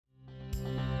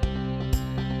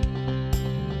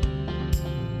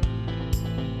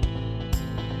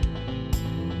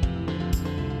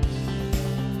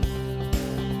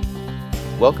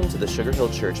Welcome to the Sugar Hill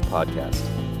Church podcast.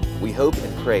 We hope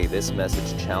and pray this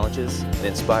message challenges and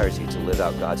inspires you to live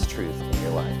out God's truth in your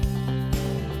life.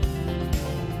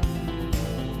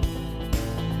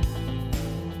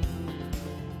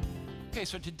 Okay,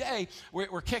 so today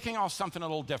we're kicking off something a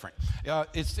little different.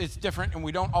 It's different, and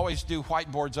we don't always do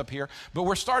whiteboards up here, but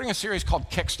we're starting a series called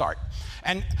Kickstart.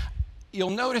 And you'll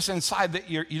notice inside that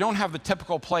you don't have the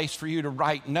typical place for you to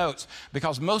write notes,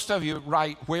 because most of you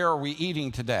write, "Where are we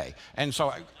eating today?" And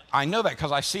so I know that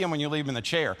because I see them when you leave them in the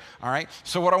chair, all right?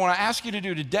 So what I want to ask you to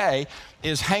do today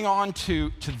is hang on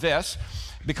to this,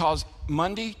 because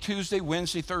Monday, Tuesday,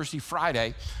 Wednesday, Thursday,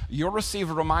 Friday, you'll receive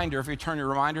a reminder if you turn your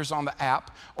reminders on the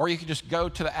app, or you can just go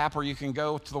to the app, or you can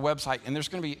go to the website, and there's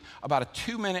going to be about a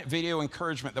 2-minute video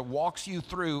encouragement that walks you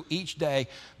through each day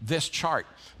this chart.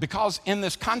 Because in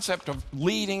this concept of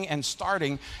leading and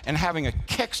starting and having a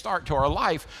kickstart to our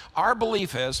life, our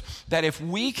belief is that if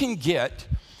we can get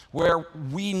where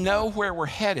we know where we're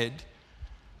headed,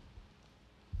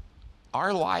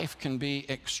 our life can be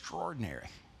extraordinary.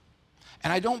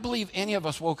 And I don't believe any of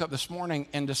us woke up this morning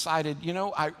and decided,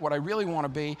 what I really want to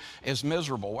be is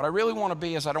miserable. What I really want to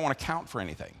be is I don't want to count for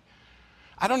anything.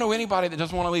 I don't know anybody that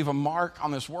doesn't want to leave a mark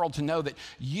on this world to know that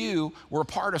you were a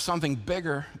part of something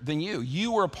bigger than you.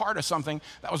 You were a part of something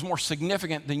that was more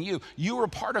significant than you. You were a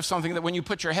part of something that when you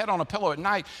put your head on a pillow at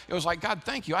night, it was like, God,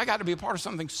 thank you. I got to be a part of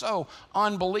something so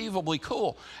unbelievably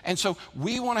cool. And so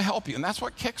we want to help you. And that's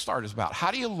what Kickstart is about. How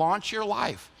do you launch your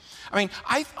life? I mean,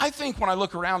 I think when I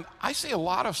look around, I see a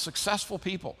lot of successful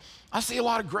people. I see a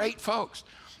lot of great folks.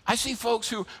 I see folks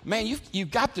who, man, you've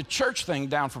got the church thing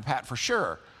down for pat for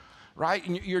sure, right?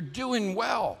 And you're doing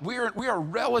well. We are a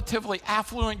relatively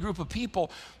affluent group of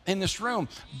people in this room.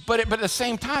 But at the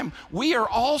same time, we are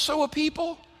also a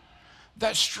people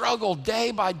that struggle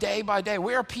day by day by day.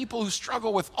 We are people who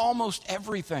struggle with almost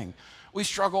everything. We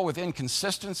struggle with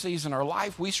inconsistencies in our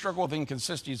life. We struggle with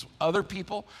inconsistencies with other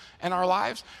people in our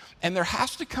lives. And there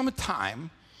has to come a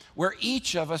time where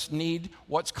each of us need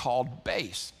what's called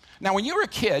base. Now, when you were a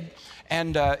kid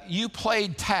and you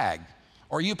played tag,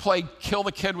 or you played kill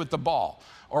the kid with the ball,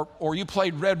 or you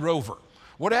played Red Rover,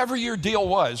 whatever your deal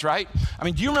was, right? I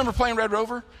mean, do you remember playing Red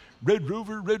Rover? Red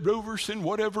Rover, send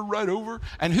whatever right over.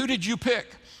 And who did you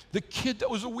pick? The kid that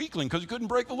was a weakling because he couldn't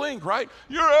break the link, right?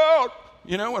 You're out.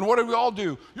 And what did we all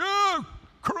do?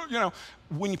 Yeah,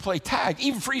 when you play tag,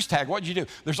 even freeze tag, what did you do?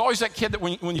 There's always that kid that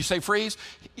when you say freeze,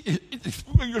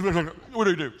 what do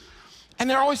you do? And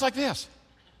they're always like this.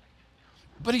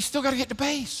 But he's still got to get to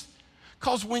base.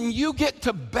 Because when you get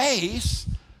to base,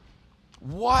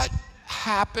 what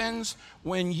happens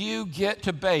when you get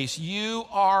to base? You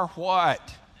are what?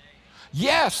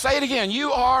 Yes, say it again.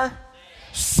 You are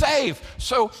safe.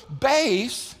 So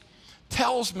base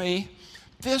tells me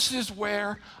this is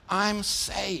where I'm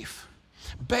safe.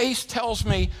 Base tells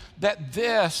me that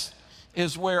this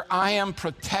is where I am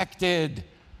protected.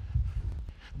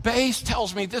 Base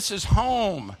tells me this is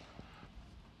home.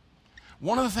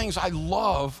 One of the things I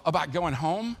love about going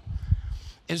home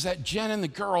is that Jen and the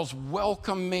girls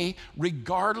welcome me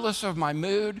regardless of my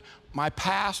mood, my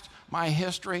past, my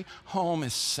history. Home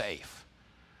is safe.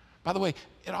 By the way,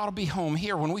 it ought to be home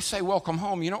here. When we say welcome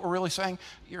home, you know what we're really saying?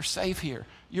 You're safe here.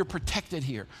 You're protected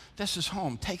here. This is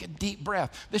home. Take a deep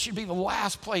breath. This should be the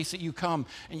last place that you come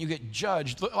and you get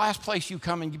judged. The last place you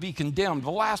come and you be condemned.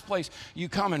 The last place you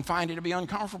come and find it to be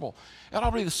uncomfortable. It ought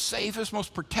to be the safest,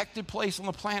 most protected place on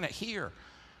the planet here.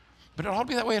 But it ought to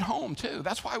be that way at home too.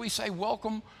 That's why we say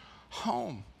welcome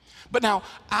home. But now,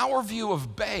 our view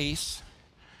of base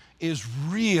is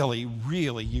really,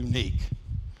 really unique.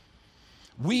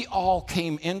 We all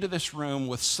came into this room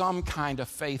with some kind of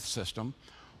faith system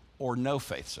or no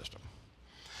faith system.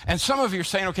 And some of you are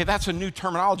saying, okay, that's a new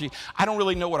terminology. I don't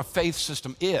really know what a faith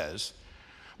system is.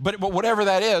 But whatever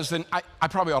that is, then I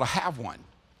probably ought to have one.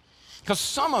 Because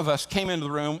some of us came into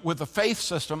the room with a faith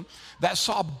system that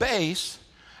saw base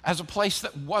as a place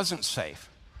that wasn't safe.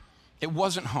 It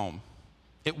wasn't home.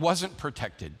 It wasn't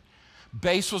protected.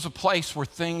 Base was a place where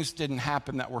things didn't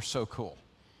happen that were so cool.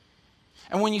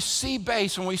 And when you see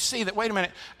base and we see that, wait a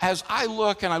minute, as I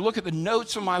look at the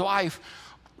notes of my life,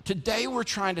 today we're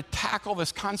trying to tackle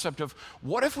this concept of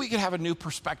what if we could have a new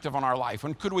perspective on our life?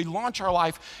 And could we launch our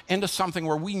life into something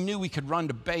where we knew we could run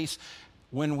to base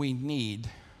when we need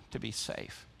to be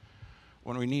safe,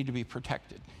 when we need to be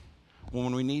protected,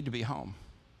 when we need to be home?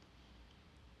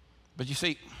 But you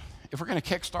see, if we're going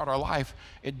to kickstart our life,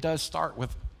 it does start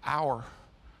with our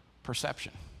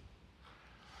perception.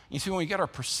 You see, when we get our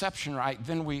perception right,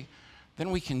 then we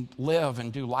can live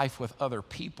and do life with other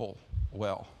people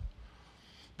well.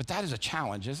 But that is a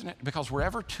challenge, isn't it? Because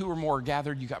wherever two or more are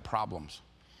gathered, you got problems.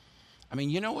 I mean,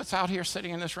 you know what's out here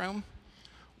sitting in this room?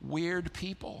 Weird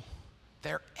people.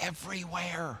 They're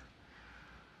everywhere.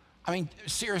 I mean,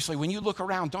 seriously, when you look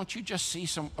around, don't you just see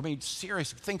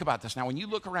seriously, think about this now. When you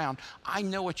look around, I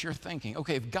know what you're thinking.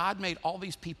 Okay, if God made all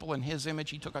these people in his image,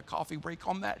 he took a coffee break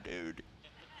on that dude.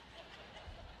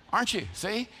 Aren't you?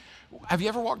 See? Have you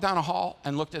ever walked down a hall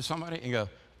and looked at somebody and go,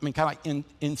 kind of like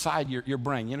inside your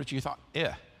brain, you know what you thought?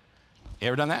 Yeah. You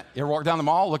ever done that? You ever walked down the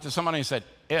mall, looked at somebody and said,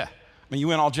 yeah. You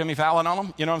went all Jimmy Fallon on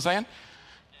them, you know what I'm saying?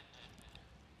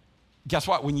 Guess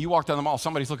what? When you walk down the mall,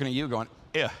 somebody's looking at you going,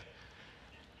 yeah.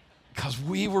 Because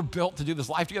we were built to do this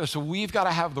life together. So we've got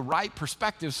to have the right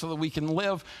perspective so that we can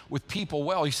live with people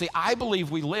well. You see, I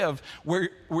believe we live with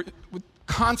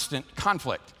constant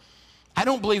conflict. I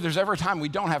don't believe there's ever a time we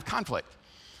don't have conflict.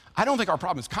 I don't think our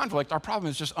problem is conflict. Our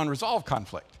problem is just unresolved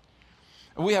conflict.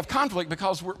 We have conflict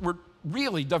because we're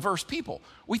really diverse people.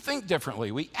 We think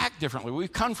differently. We act differently. We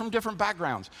come from different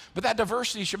backgrounds. But that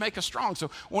diversity should make us strong.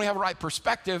 So when we have the right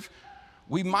perspective,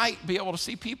 we might be able to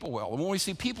see people well. And when we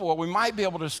see people well, we might be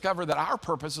able to discover that our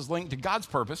purpose is linked to God's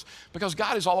purpose because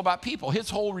God is all about people. His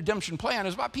whole redemption plan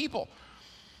is about people.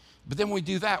 But then when we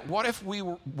do that, what if we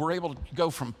were able to go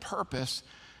from purpose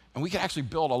and we could actually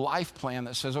build a life plan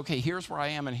that says, okay, here's where I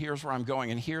am and here's where I'm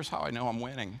going and here's how I know I'm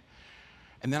winning.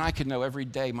 And then I could know every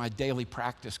day my daily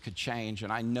practice could change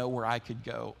and I know where I could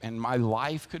go and my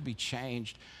life could be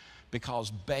changed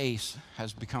because base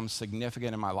has become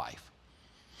significant in my life.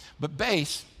 But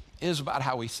base is about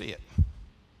how we see it.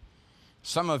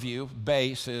 Some of you,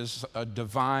 base is a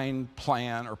divine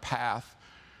plan or path,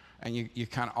 and you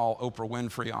kind of all Oprah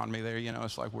Winfrey on me there. You know,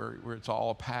 it's like where it's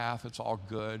all a path, it's all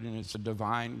good, and it's a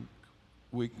divine,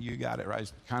 you got it, right?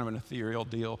 It's kind of an ethereal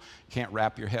deal. Can't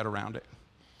wrap your head around it.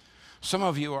 Some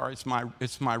of you are, it's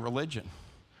my religion.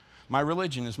 My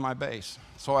religion is my base.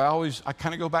 So I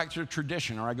kind of go back to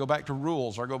tradition, or I go back to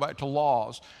rules, or I go back to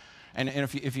laws. And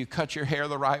if you cut your hair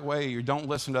the right way, you don't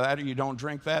listen to that, or you don't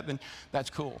drink that, then that's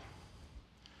cool.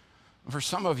 For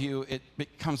some of you, it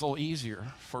becomes a little easier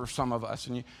for some of us,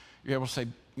 and you're able to say,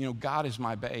 you know, God is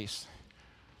my base.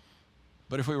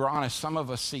 But if we were honest, some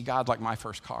of us see God like my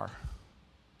first car.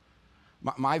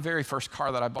 My very first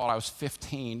car that I bought, I was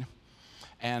 15,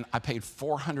 and I paid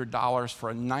 $400 for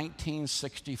a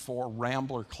 1964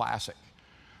 Rambler Classic,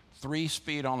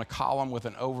 3-speed on a column with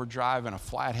an overdrive and a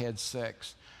flathead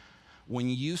 6. When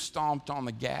you stomped on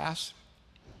the gas,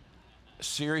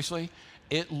 seriously,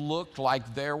 it looked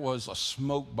like there was a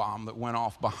smoke bomb that went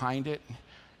off behind it,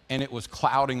 and it was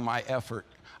clouding my effort.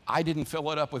 I didn't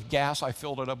fill it up with gas, I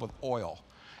filled it up with oil.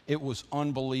 It was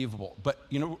unbelievable. But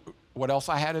you know what else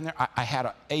I had in there? I had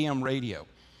an AM radio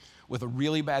with a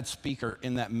really bad speaker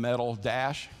in that metal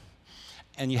dash,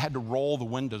 and you had to roll the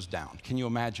windows down. Can you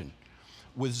imagine?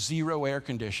 With zero air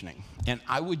conditioning. And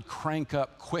I would crank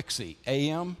up Quixie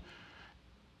AM,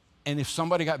 and if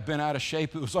somebody got bent out of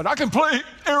shape, it was like, I can play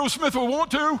Aerosmith if I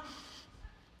want to.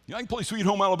 Yeah, I can play Sweet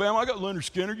Home Alabama. I got Leonard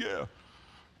Skinner, yeah.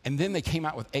 And then they came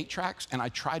out with 8 tracks, and I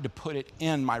tried to put it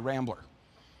in my Rambler.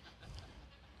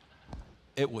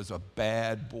 It was a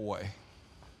bad boy.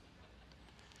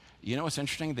 You know what's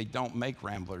interesting? They don't make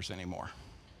Ramblers anymore.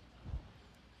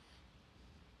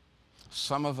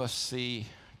 Some of us see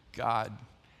God,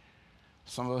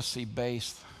 some of us see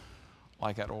bass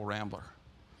like that old Rambler.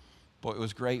 Boy, it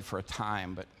was great for a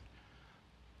time, but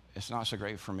it's not so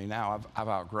great for me now. I've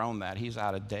outgrown that. He's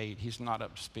out of date. He's not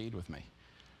up to speed with me.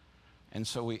 And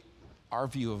so our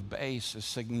view of bass is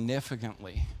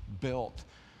significantly built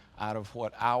out of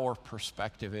what our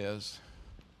perspective is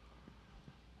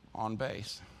on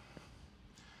bass.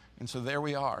 And so there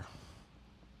we are,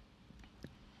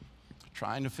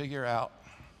 trying to figure out,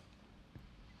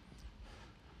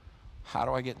 how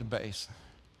do I get to base?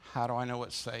 How do I know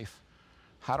it's safe?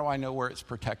 How do I know where it's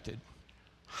protected?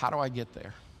 How do I get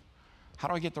there? How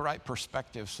do I get the right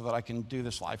perspective so that I can do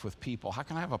this life with people? How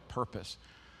can I have a purpose?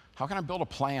 How can I build a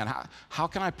plan? How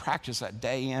can I practice that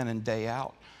day in and day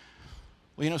out?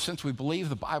 Well, you know, since we believe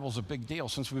the Bible's a big deal,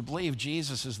 since we believe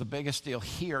Jesus is the biggest deal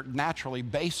here, naturally,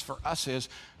 base for us is,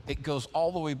 it goes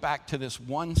all the way back to this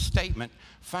one statement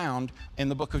found in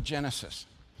the book of Genesis.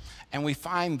 And we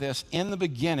find this in the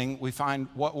beginning, we find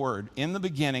what word? In the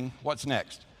beginning, what's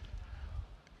next?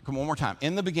 Come on, one more time.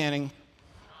 In the beginning.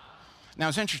 Now,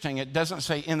 it's interesting. It doesn't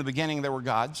say in the beginning there were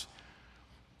gods.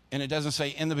 And it doesn't say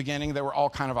in the beginning there were all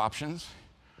kind of options.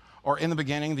 Or in the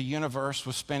beginning the universe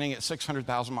was spinning at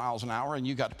 600,000 miles an hour and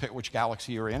you got to pick which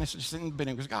galaxy you were in. It's just in the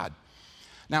beginning was God.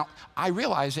 Now, I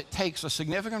realize it takes a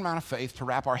significant amount of faith to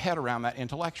wrap our head around that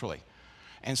intellectually.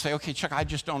 And say, okay, Chuck, I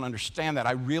just don't understand that.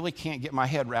 I really can't get my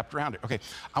head wrapped around it. Okay,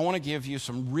 I want to give you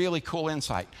some really cool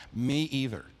insight. Me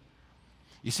either.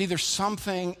 You see, there's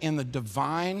something in the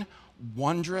divine,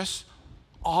 wondrous,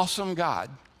 awesome God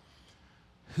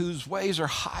whose ways are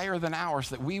higher than ours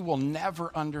that we will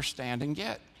never understand and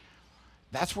get.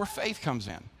 That's where faith comes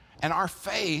in. And our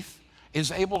faith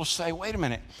is able to say, wait a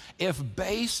minute, if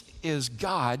base is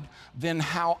God, then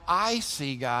how I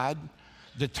see God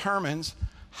determines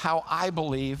how I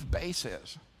believe base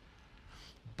is.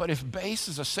 But if base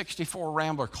is a 64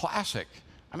 Rambler Classic,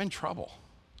 I'm in trouble.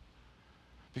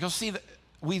 Because see,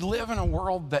 we live in a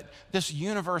world that this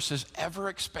universe is ever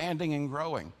expanding and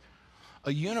growing.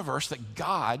 A universe that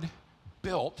God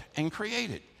built and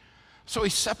created. So he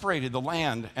separated the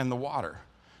land and the water,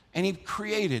 and he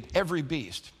created every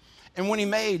beast. And when he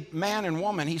made man and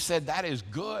woman, he said, that is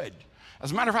good.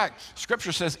 As a matter of fact,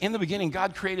 Scripture says, in the beginning,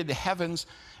 God created the heavens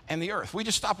and the earth. We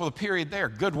just stop with a period there,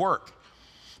 good work.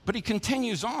 But he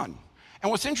continues on. And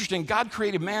what's interesting, God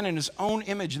created man in his own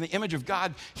image. In the image of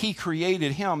God, he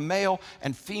created him, male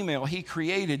and female, he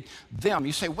created them.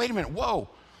 You say, wait a minute, whoa.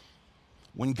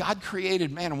 When God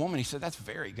created man and woman, he said, that's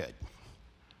very good.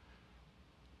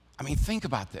 I mean, think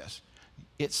about this.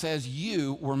 It says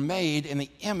you were made in the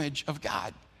image of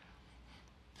God.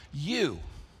 You,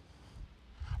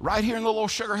 right here in little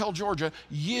Sugar Hill, Georgia,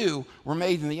 you were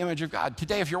made in the image of God.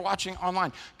 Today, if you're watching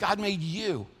online, God made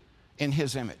you in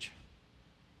his image.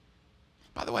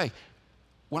 By the way,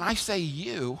 when I say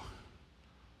you,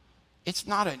 it's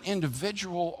not an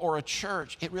individual or a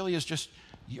church. It really is just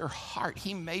your heart.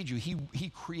 He made you. He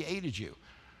created you.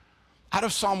 Out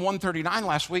of Psalm 139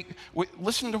 last week,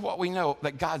 listen to what we know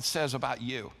that God says about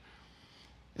you.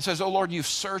 It says, oh Lord, you've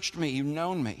searched me, you've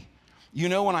known me. You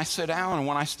know when I sit down and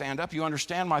when I stand up. You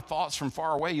understand my thoughts from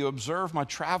far away. You observe my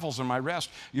travels and my rest.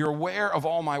 You're aware of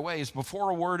all my ways. Before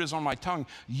a word is on my tongue,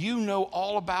 you know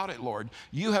all about it, Lord.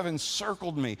 You have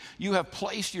encircled me. You have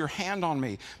placed your hand on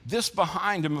me, this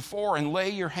behind and before, and lay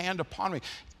your hand upon me.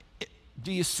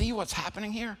 Do you see what's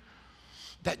happening here?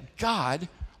 That God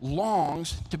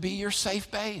longs to be your safe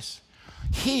base.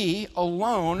 He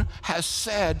alone has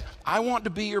said, I want to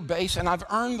be your base, and I've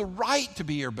earned the right to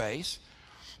be your base.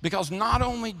 Because not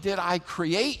only did I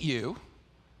create you,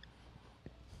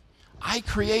 I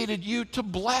created you to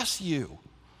bless you.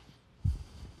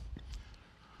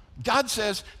 God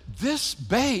says this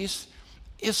base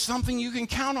is something you can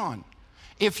count on.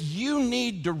 If you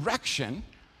need direction,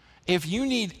 if you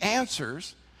need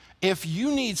answers, if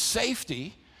you need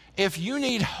safety, if you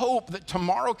need hope that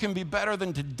tomorrow can be better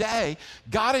than today,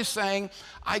 God is saying,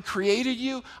 I created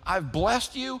you, I've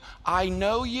blessed you, I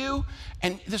know you,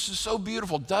 and this is so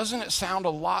beautiful. Doesn't it sound a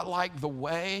lot like the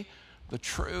way, the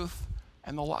truth,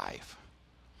 and the life?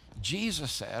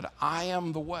 Jesus said, I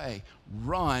am the way.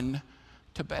 Run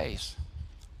to base.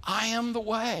 I am the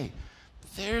way.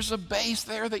 There's a base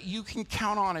there that you can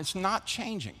count on. It's not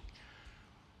changing.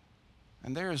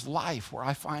 And there is life where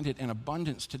I find it in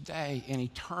abundance today and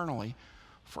eternally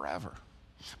forever.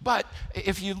 But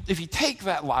if you take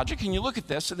that logic and you look at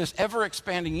this, in this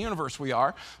ever-expanding universe we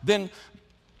are, then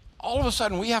all of a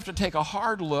sudden we have to take a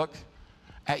hard look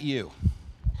at you.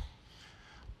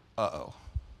 Uh-oh.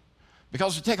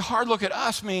 Because to take a hard look at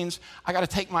us means I got to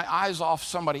take my eyes off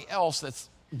somebody else that's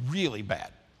really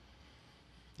bad.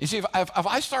 You see, if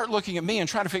I start looking at me and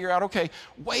trying to figure out, okay,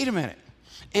 wait a minute.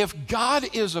 If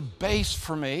God is a base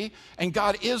for me and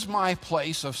God is my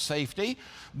place of safety,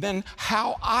 then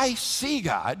how I see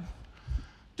God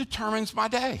determines my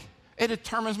day. It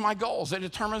determines my goals. It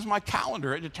determines my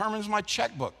calendar. It determines my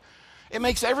checkbook. It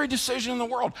makes every decision in the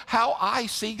world, how I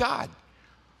see God.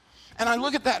 And I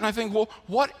look at that and I think, well,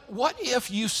 what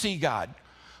if you see God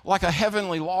like a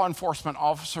heavenly law enforcement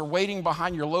officer waiting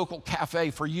behind your local cafe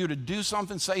for you to do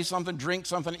something, say something, drink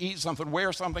something, eat something,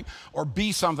 wear something, or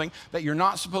be something that you're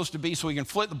not supposed to be so he can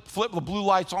flip the blue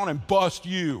lights on and bust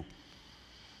you?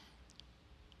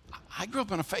 I grew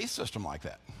up in a faith system like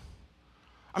that.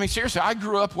 I mean, seriously, I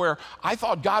grew up where I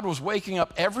thought God was waking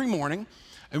up every morning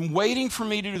and waiting for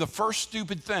me to do the first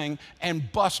stupid thing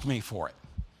and bust me for it.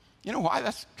 You know why?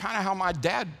 That's kind of how my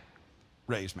dad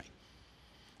raised me.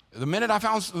 The minute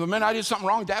I did something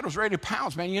wrong, Dad was ready to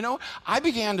pounce, man. You know, I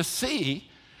began to see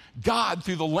God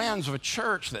through the lens of a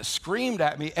church that screamed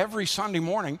at me every Sunday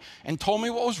morning and told me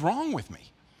what was wrong with me.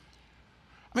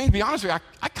 I mean, to be honest with you,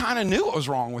 I kind of knew what was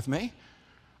wrong with me.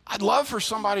 I'd love for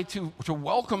somebody to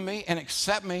welcome me and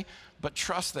accept me, but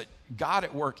trust that God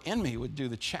at work in me would do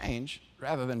the change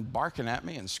rather than barking at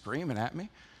me and screaming at me.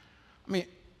 I mean,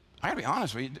 I gotta be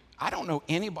honest with you, I don't know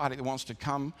anybody that wants to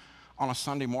come on a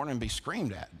Sunday morning and be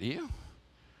screamed at, do you?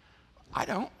 I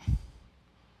don't.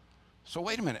 So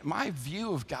wait a minute, my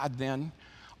view of God then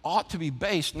ought to be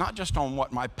based not just on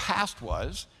what my past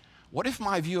was. What if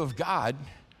my view of God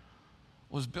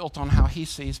was built on how he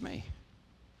sees me?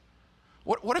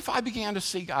 What if I began to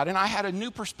see God and I had a new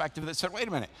perspective that said, wait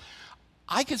a minute,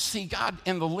 I could see God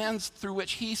in the lens through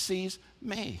which he sees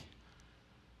me.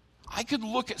 I could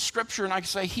look at Scripture and I could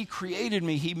say, he created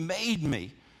me, he made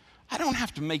me. I don't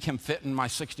have to make him fit in my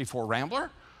 64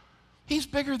 Rambler. He's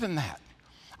bigger than that.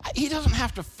 He doesn't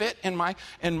have to fit in my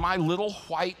little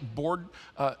white board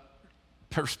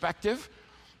perspective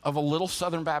of a little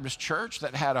Southern Baptist church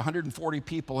that had 140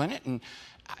 people in it. And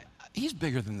he's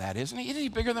bigger than that, isn't he? Isn't he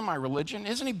bigger than my religion?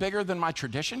 Isn't he bigger than my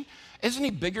tradition? Isn't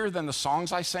he bigger than the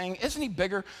songs I sing? Isn't he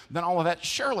bigger than all of that?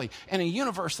 Surely, in a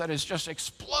universe that is just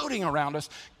exploding around us,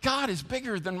 God is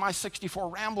bigger than my 64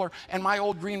 Rambler and my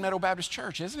old Green Meadow Baptist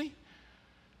Church, isn't he?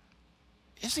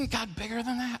 Isn't God bigger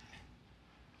than that?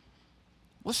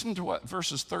 Listen to what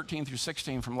verses 13 through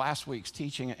 16 from last week's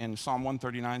teaching in Psalm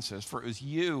 139 says, "For it was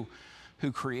you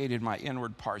who created my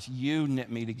inward parts. You knit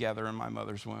me together in my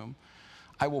mother's womb.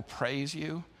 I will praise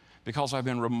you because I've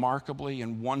been remarkably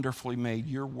and wonderfully made.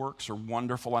 Your works are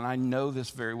wonderful, and I know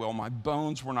this very well. My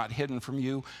bones were not hidden from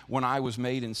you when I was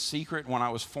made in secret, when I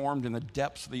was formed in the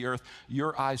depths of the earth.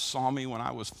 Your eyes saw me when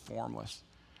I was formless."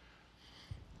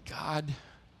 God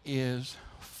is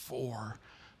for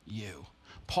you.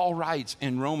 Paul writes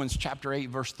in Romans chapter 8,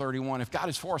 verse 31, if God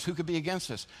is for us, who could be against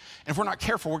us? And if we're not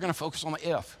careful, we're going to focus on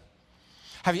the if.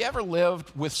 Have you ever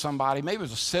lived with somebody, maybe it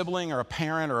was a sibling or a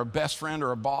parent or a best friend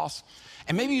or a boss,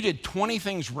 and maybe you did 20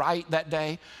 things right that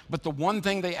day, but the one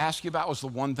thing they asked you about was the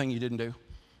one thing you didn't do?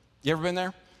 You ever been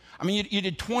there? I mean, you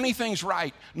did 20 things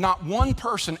right. Not one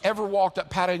person ever walked up,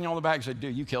 patted you on the back and said,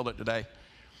 dude, you killed it today.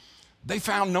 They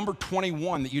found number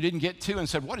 21 that you didn't get to and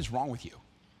said, what is wrong with you?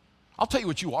 I'll tell you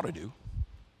what you ought to do.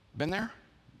 Been there?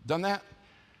 Done that?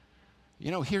 You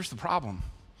know, here's the problem.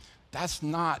 That's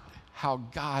not how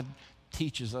God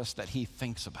teaches us that he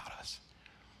thinks about us.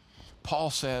 Paul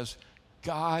says,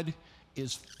 God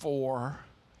is for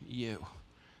you.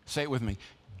 Say it with me.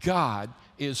 God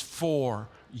is for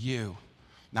you.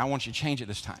 Now I want you to change it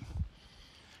this time.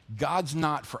 God's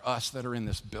not for us that are in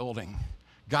this building.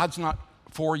 God's not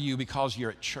for you because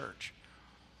you're at church.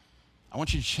 I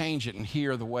want you to change it and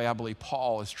hear the way I believe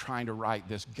Paul is trying to write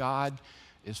this. God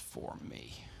is for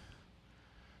me.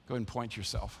 Go ahead and point to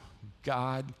yourself.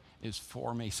 God is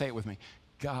for me. Say it with me.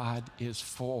 God is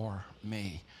for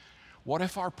me. What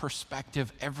if our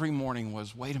perspective every morning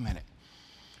was, wait a minute,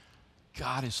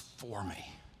 God is for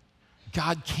me.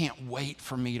 God can't wait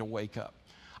for me to wake up.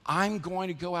 I'm going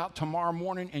to go out tomorrow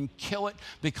morning and kill it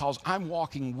because I'm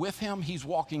walking with him. He's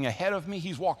walking ahead of me.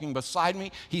 He's walking beside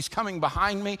me. He's coming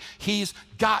behind me. He's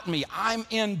got me. I'm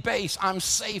in base. I'm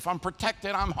safe. I'm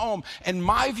protected. I'm home. And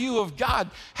my view of God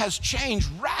has changed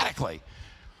radically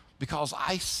because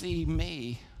I see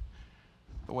me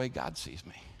the way God sees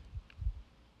me.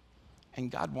 And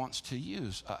God wants to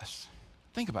use us.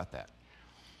 Think about that.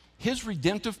 His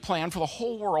redemptive plan for the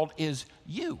whole world is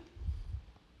you.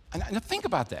 And think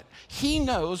about that. He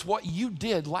knows what you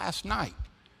did last night.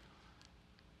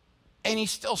 And he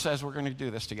still says we're going to do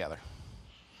this together.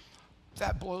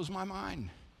 That blows my mind.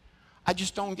 I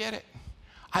just don't get it.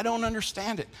 I don't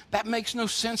understand it. That makes no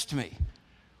sense to me.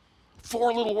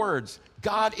 4 little words.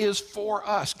 God is for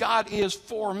us. God is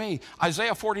for me.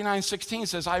 Isaiah 49:16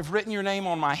 says, I've written your name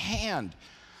on my hand.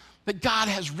 That God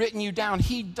has written you down.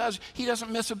 He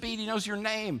doesn't miss a beat. He knows your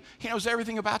name. He knows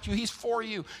everything about you. He's for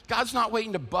you. God's not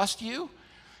waiting to bust you.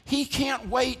 He can't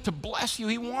wait to bless you.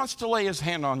 He wants to lay his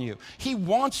hand on you. He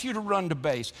wants you to run to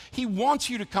base. He wants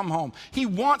you to come home. He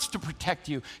wants to protect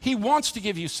you. He wants to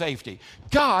give you safety.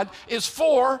 God is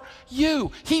for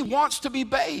you. He wants to be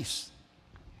base.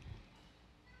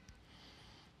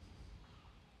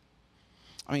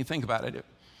 I mean, think about it.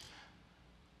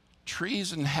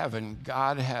 Trees in heaven,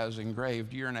 God has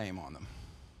engraved your name on them.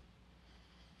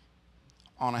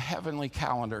 On a heavenly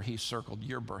calendar, he circled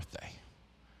your birthday.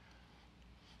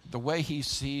 The way he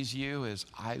sees you is,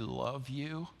 I love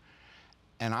you,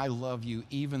 and I love you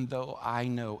even though I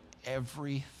know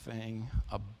everything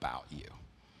about you.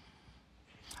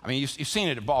 I mean, you've seen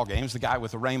it at ball games, the guy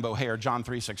with the rainbow hair, John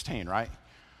 3:16, right?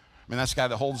 I mean, that's the guy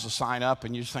that holds the sign up,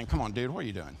 and you just think, come on, dude, what are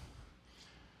you doing?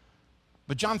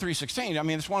 But John 3:16, I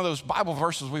mean, it's one of those Bible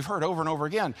verses we've heard over and over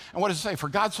again. And what does it say? For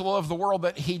God so loved the world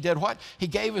that he did what? He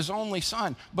gave his only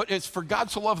son. But it's for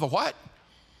God so loved the what?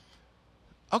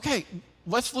 Okay,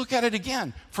 let's look at it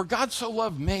again. For God so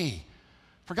loved me.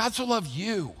 For God so loved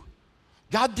you.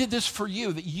 God did this for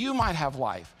you, that you might have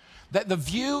life. That the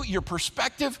view, your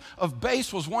perspective of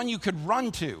base was one you could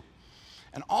run to.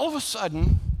 And all of a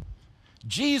sudden,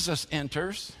 Jesus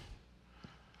enters,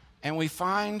 and we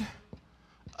find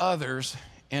others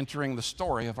entering the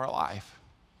story of our life.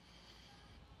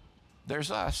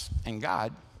 there's us and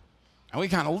God, and we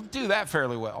kind of do that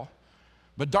fairly well.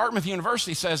 But Dartmouth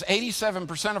University says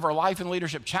 87% of our life and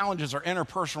leadership challenges are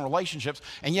interpersonal relationships,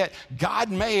 and yet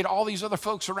God made all these other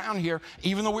folks around here,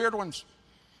 even the weird ones,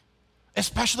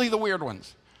 especially the weird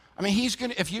ones. I mean,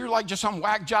 if you're like just some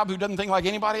whack job who doesn't think like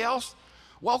anybody else,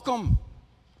 welcome.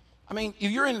 I mean,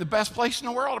 if you're in the best place in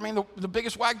the world, I mean, the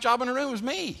biggest whack job in the room is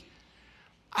me.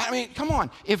 I mean, come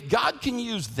on. If God can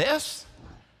use this,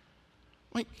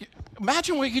 I mean,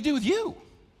 imagine what he could do with you.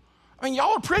 I mean,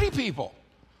 y'all are pretty people.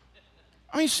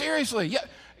 I mean, seriously.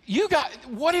 Yeah,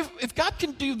 what if God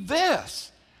can do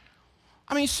this?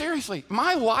 I mean, seriously,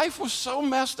 my life was so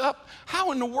messed up.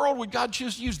 How in the world would God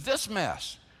choose to use this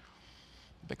mess?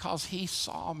 Because he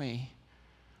saw me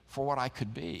for what I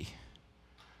could be,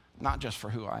 not just for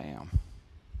who I am.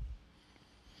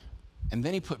 And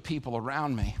then he put people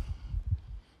around me.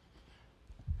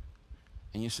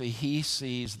 And you see, he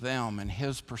sees them, and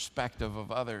his perspective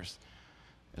of others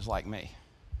is like me.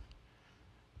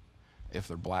 If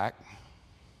they're black,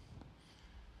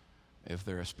 if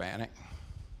they're Hispanic,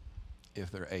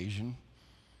 if they're Asian,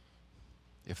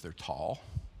 if they're tall,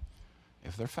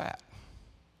 if they're fat,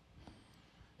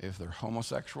 if they're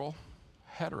homosexual,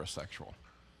 heterosexual,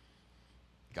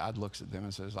 God looks at them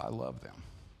and says, I love them.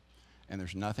 And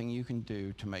there's nothing you can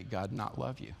do to make God not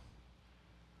love you.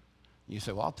 You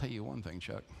say, well, I'll tell you one thing,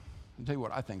 Chuck. I'll tell you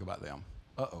what I think about them.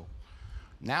 Uh-oh.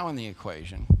 Now in the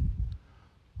equation,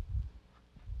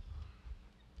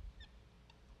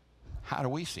 how do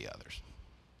we see others?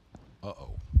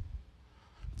 Uh-oh.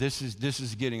 This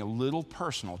is getting a little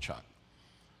personal, Chuck.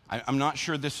 I'm not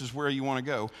sure this is where you want to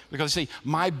go. Because, see,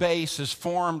 my base is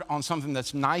formed on something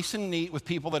that's nice and neat with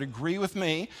people that agree with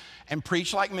me and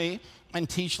preach like me and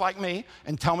teach like me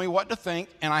and tell me what to think.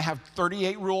 And I have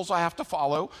 38 rules I have to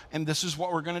follow, and this is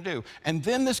what we're going to do. And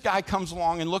then this guy comes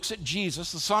along and looks at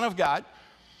Jesus, the Son of God,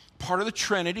 part of the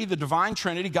Trinity, the divine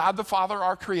Trinity, God the Father,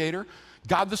 our Creator,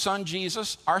 God the Son,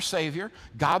 Jesus, our Savior,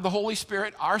 God the Holy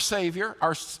Spirit, our Savior,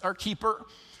 our Keeper.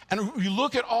 And you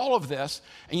look at all of this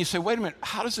and you say, wait a minute,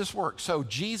 how does this work? So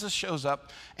Jesus shows up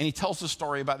and he tells the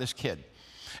story about this kid.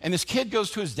 And this kid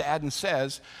goes to his dad and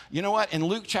says, you know what? In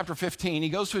Luke chapter 15, he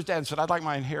goes to his dad and said, I'd like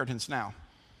my inheritance now.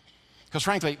 Because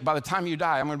frankly, by the time you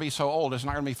die, I'm going to be so old, it's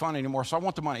not going to be fun anymore. So I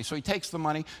want the money. So he takes the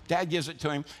money, dad gives it to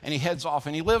him, and he heads off.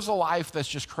 And he lives a life that's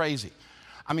just crazy.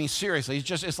 I mean, seriously,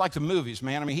 it's like the movies,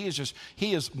 man. I mean,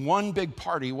 he is one big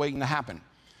party waiting to happen.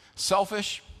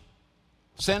 Selfish,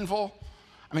 sinful.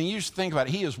 I mean, you just think about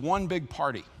it. He is one big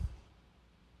party.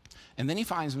 And then he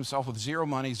finds himself with zero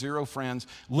money, zero friends,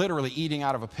 literally eating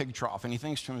out of a pig trough. And he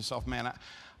thinks to himself, man,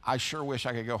 I sure wish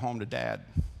I could go home to Dad.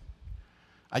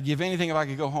 I'd give anything if I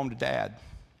could go home to Dad.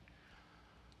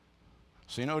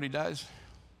 So you know what he does?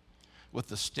 With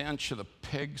the stench of the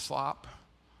pig slop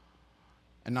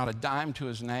and not a dime to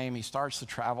his name, he starts to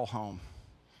travel home.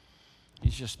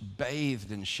 He's just bathed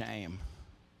in shame.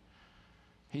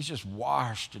 He's just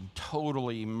washed and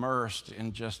totally immersed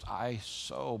in just, I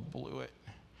so blew it.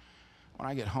 When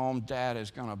I get home, Dad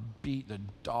is going to beat the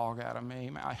dog out of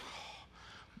me.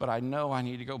 But I know I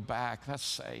need to go back. That's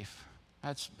safe.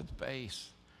 That's the base.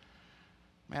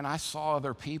 Man, I saw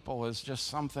other people as just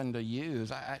something to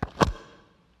use.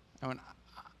 When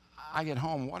I get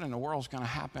home, what in the world is going to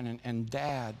happen? And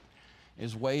Dad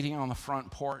is waiting on the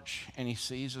front porch, and he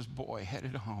sees his boy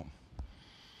headed home.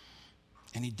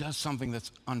 And he does something that's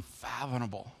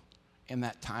unfathomable in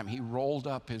that time. He rolled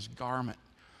up his garment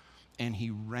and he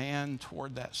ran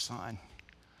toward that son.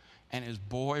 And his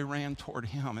boy ran toward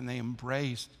him and they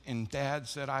embraced. And Dad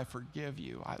said, I forgive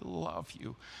you. I love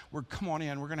you. Come on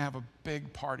in. We're going to have a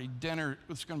big party. Dinner.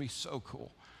 It's going to be so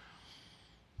cool.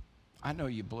 I know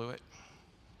you blew it,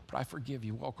 but I forgive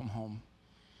you. Welcome home.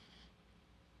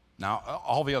 Now,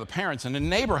 all the other parents in the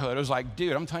neighborhood was like,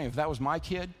 dude, I'm telling you, if that was my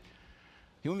kid,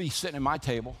 he wouldn't be sitting at my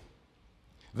table.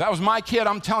 If that was my kid,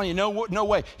 I'm telling you, no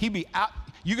way. He'd be out.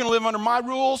 You're going to live under my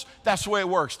rules? That's the way it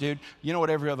works, dude. You know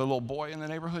what every other little boy in the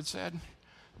neighborhood said?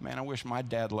 Man, I wish my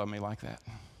dad loved me like that.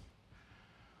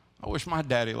 I wish my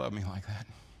daddy loved me like that.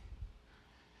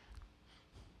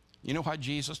 You know why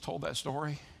Jesus told that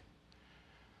story?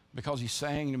 Because he's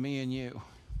saying to me and you,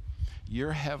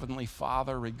 your heavenly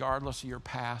Father, regardless of your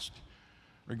past,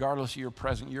 regardless of your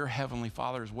present, your heavenly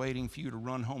Father is waiting for you to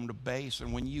run home to base.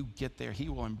 And when you get there, he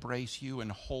will embrace you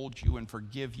and hold you and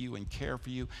forgive you and care for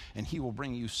you. And he will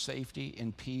bring you safety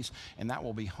and peace. And that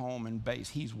will be home and base.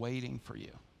 He's waiting for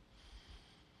you.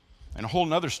 And a whole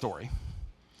nother story.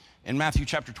 In Matthew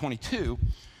chapter 22,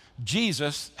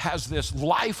 Jesus has this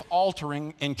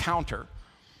life-altering encounter.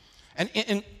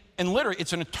 And literally,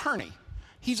 it's an attorney.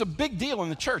 He's a big deal in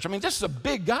the church. I mean, this is a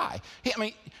big guy.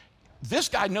 this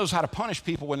guy knows how to punish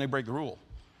people when they break the rule.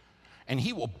 And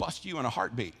he will bust you in a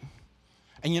heartbeat.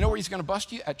 And you know where he's going to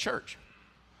bust you? At church.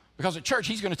 Because at church,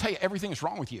 he's going to tell you everything that's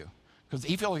wrong with you. Because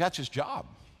he feels like that's his job.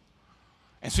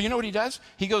 And so you know what he does?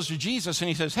 He goes to Jesus and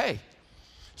he says, hey,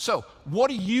 so what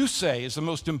do you say is the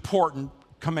most important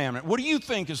commandment? What do you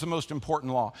think is the most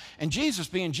important law? And Jesus,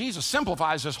 being Jesus,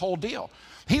 simplifies this whole deal.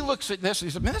 He looks at this and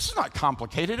he says, man, this is not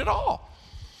complicated at all.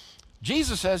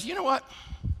 Jesus says, you know what?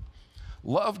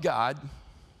 Love God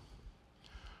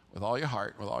with all your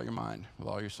heart, with all your mind, with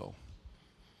all your soul.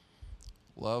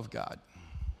 Love God.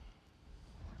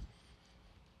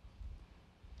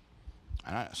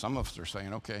 And some of us are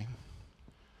saying, okay,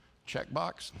 check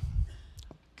box,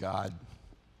 God.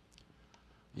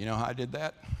 You know how I did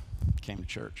that? Came to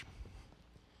church.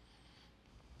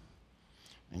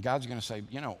 And God's going to say,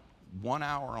 1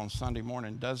 hour on Sunday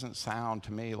morning doesn't sound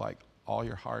to me like all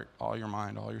your heart, all your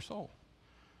mind, all your soul.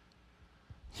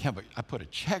 Yeah, but I put a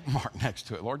check mark next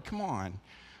to it. Lord, come on.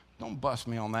 Don't bust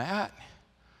me on that.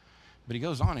 But he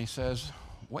goes on, he says,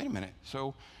 wait a minute.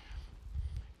 So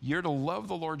you're to love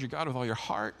the Lord your God with all your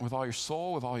heart, with all your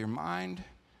soul, with all your mind.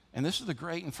 And this is the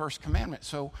great and first commandment.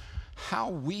 So how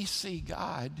we see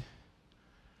God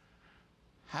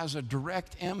has a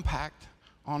direct impact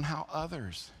on how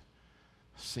others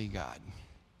see God.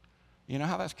 You know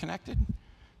how that's connected?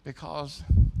 Because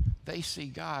they see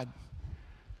God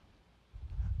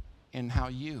in how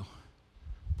you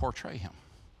portray him.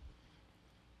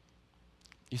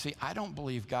 You see, I don't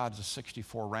believe God's a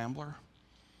 64 rambler,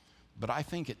 but I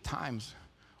think at times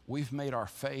we've made our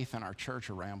faith and our church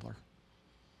a rambler.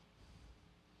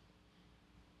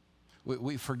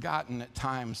 We've forgotten at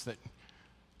times that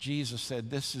Jesus said,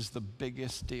 this is the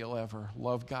biggest deal ever.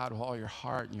 Love God with all your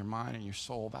heart and your mind and your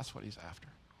soul. That's what he's after.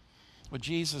 What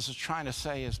Jesus is trying to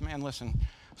say is, man, listen,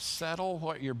 settle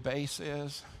what your base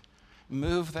is.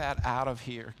 Move that out of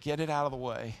here. Get it out of the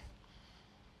way.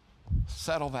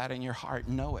 Settle that in your heart.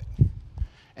 Know it.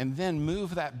 And then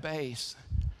move that base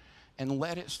and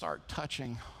let it start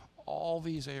touching all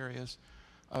these areas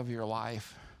of your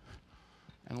life.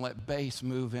 And let base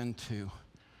move into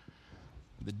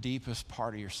the deepest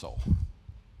part of your soul.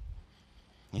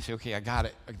 You say, okay, I got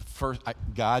it. First,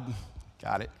 God,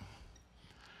 got it.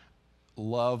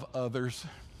 Love others,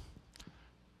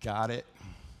 got it.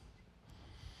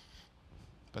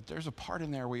 But there's a part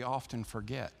in there we often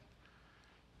forget.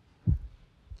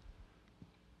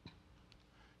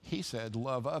 He said,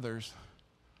 love others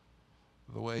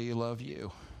the way you love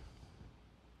you.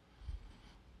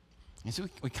 You see,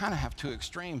 we kind of have two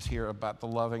extremes here about the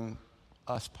loving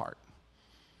us part.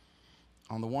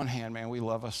 On the one hand, man, we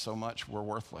love us so much, we're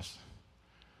worthless.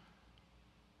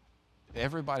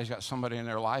 Everybody's got somebody in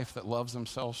their life that loves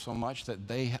themselves so much that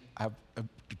they have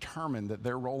determined that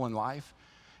their role in life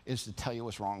is to tell you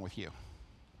what's wrong with you.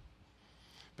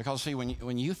 Because, see,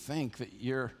 when you think that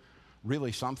you're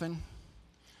really something,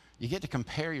 you get to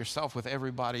compare yourself with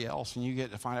everybody else, and you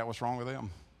get to find out what's wrong with them.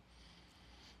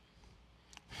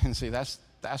 And see, that's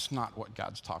not what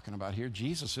God's talking about here.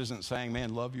 Jesus isn't saying,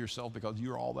 man, love yourself because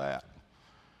you're all that.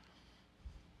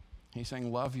 He's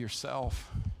saying, love yourself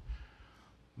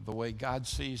the way God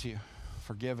sees you,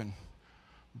 forgiven,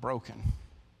 broken,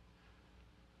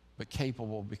 but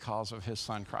capable because of his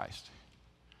son Christ.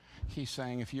 He's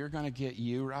saying, if you're going to get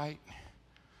you right,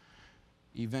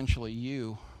 eventually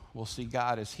you will see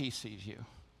God as he sees you.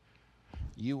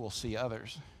 You will see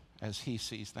others as he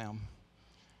sees them.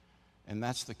 And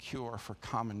that's the cure for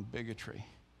common bigotry.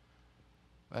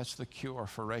 That's the cure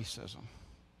for racism.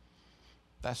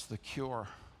 That's the cure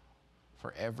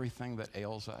for everything that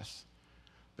ails us.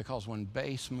 Because when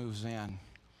base moves in,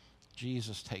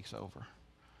 Jesus takes over.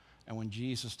 And when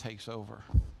Jesus takes over,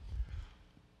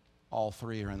 all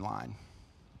three are in line.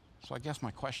 So I guess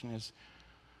my question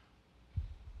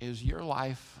is your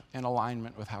life in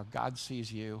alignment with how God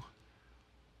sees you?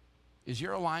 Is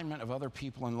your alignment of other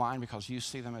people in line because you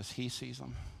see them as he sees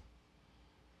them?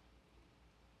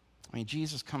 I mean,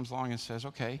 Jesus comes along and says,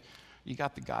 okay, you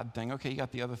got the God thing. Okay, you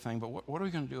got the other thing. But what are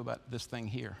we going to do about this thing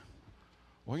here?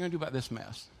 What are we going to do about this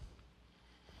mess?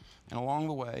 And along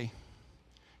the way,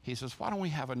 he says, why don't we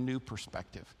have a new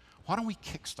perspective? Why don't we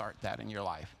kickstart that in your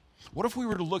life? What if we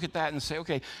were to look at that and say,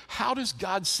 okay, how does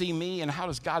God see me and how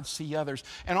does God see others?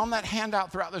 And on that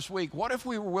handout throughout this week, what if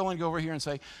we were willing to go over here and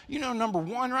say, number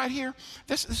one right here,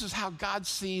 this is how God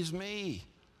sees me.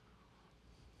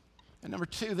 And number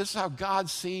two, this is how God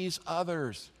sees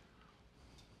others.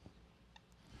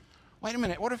 Wait a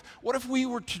minute, what if we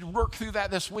were to work through that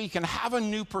this week and have a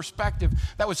new perspective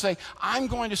that would say, I'm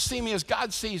going to see me as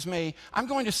God sees me. I'm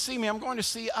going to see me, I'm going to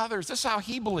see others. This is how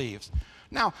he believes.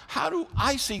 Now, how do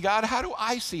I see God? How do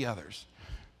I see others?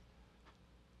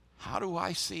 How do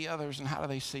I see others and how do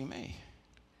they see me?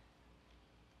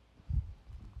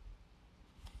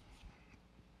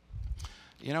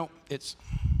 You know,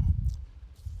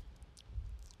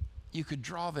 you could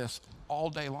draw this all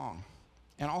day long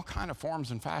in all kind of forms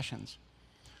and fashions.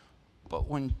 But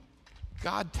when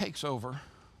God takes over,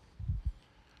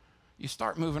 you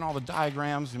start moving all the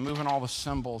diagrams and moving all the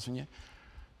symbols, and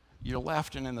you're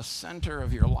left, and in the center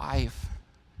of your life,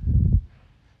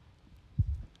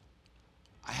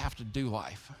 I have to do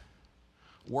life.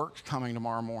 Work's coming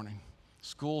tomorrow morning.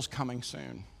 School's coming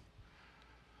soon.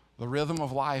 The rhythm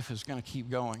of life is going to keep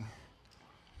going.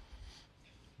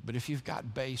 But if you've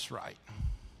got base right,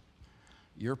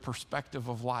 your perspective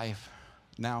of life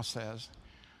now says,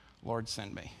 Lord,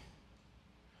 send me.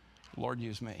 Lord,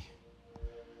 use me.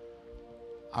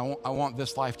 I want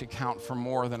this life to count for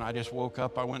more than I just woke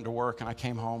up, I went to work, and I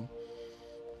came home.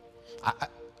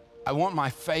 I want my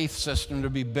faith system to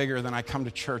be bigger than I come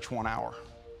to church 1 hour.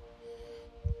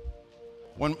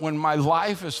 When my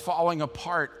life is falling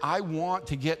apart, I want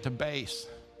to get to base.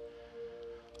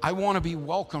 I want to be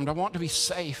welcomed. I want to be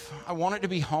safe. I want it to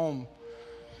be home.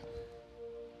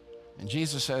 And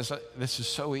Jesus says, this is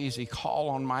so easy. Call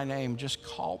on my name. Just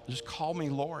call me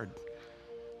Lord.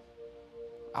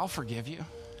 I'll forgive you.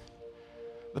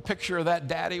 The picture of that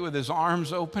daddy with his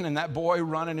arms open and that boy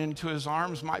running into his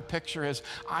arms, my picture is,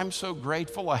 I'm so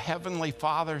grateful a heavenly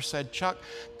Father said, Chuck,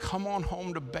 come on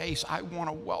home to base. I want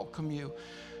to welcome you.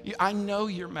 I know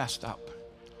you're messed up.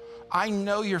 I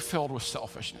know you're filled with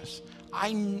selfishness.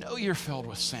 I know you're filled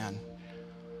with sin.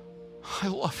 I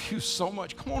love you so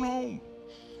much. Come on home.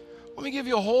 Let me give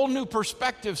you a whole new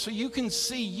perspective so you can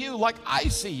see you like I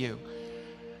see you.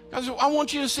 Because I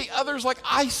want you to see others like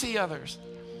I see others.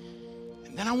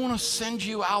 And then I want to send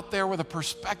you out there with a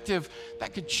perspective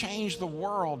that could change the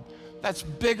world. That's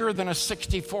bigger than a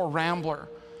 64 Rambler.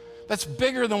 That's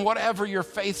bigger than whatever your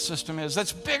faith system is.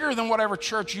 That's bigger than whatever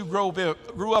church you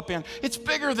grew up in. It's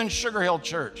bigger than Sugar Hill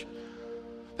Church.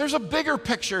 There's a bigger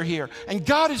picture here. And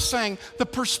God is saying the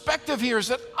perspective here is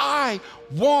that I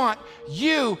want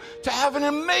you to have an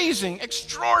amazing,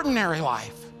 extraordinary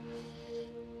life.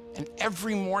 And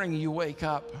every morning you wake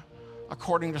up,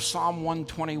 according to Psalm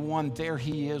 121, there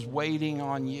he is waiting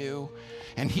on you.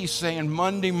 And he's saying,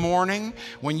 Monday morning,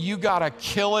 when you got to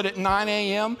kill it at 9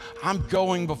 a.m., I'm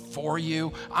going before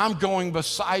you. I'm going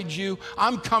beside you.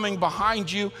 I'm coming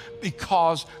behind you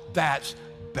because that's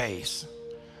base.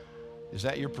 Is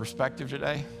that your perspective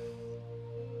today?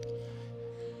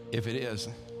 If it is,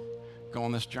 go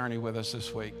on this journey with us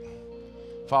this week.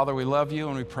 Father, we love you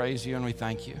and we praise you and we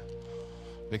thank you.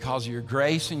 Because of your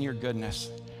grace and your goodness,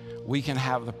 we can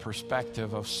have the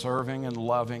perspective of serving and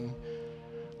loving.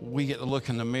 We get to look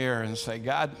in the mirror and say,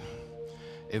 God,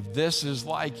 if this is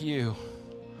like you,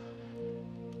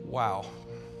 wow,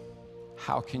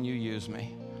 how can you use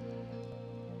me?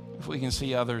 If we can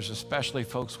see others, especially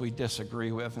folks we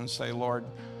disagree with, and say, Lord,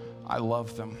 I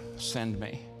love them. Send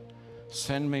me.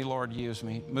 Send me, Lord, use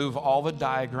me. Move all the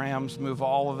diagrams, move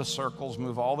all of the circles,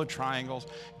 move all the triangles,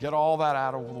 get all that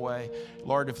out of the way.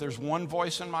 Lord, if there's one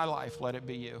voice in my life, let it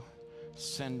be you.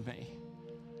 Send me.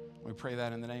 We pray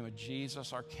that in the name of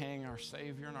Jesus, our King, our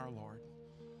Savior, and our Lord.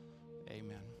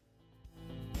 Amen.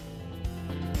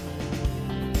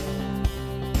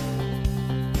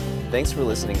 Thanks for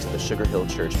listening to the Sugar Hill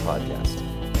Church podcast.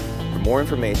 For more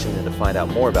information and to find out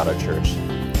more about our church,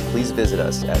 please visit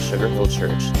us at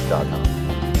sugarhillchurch.com.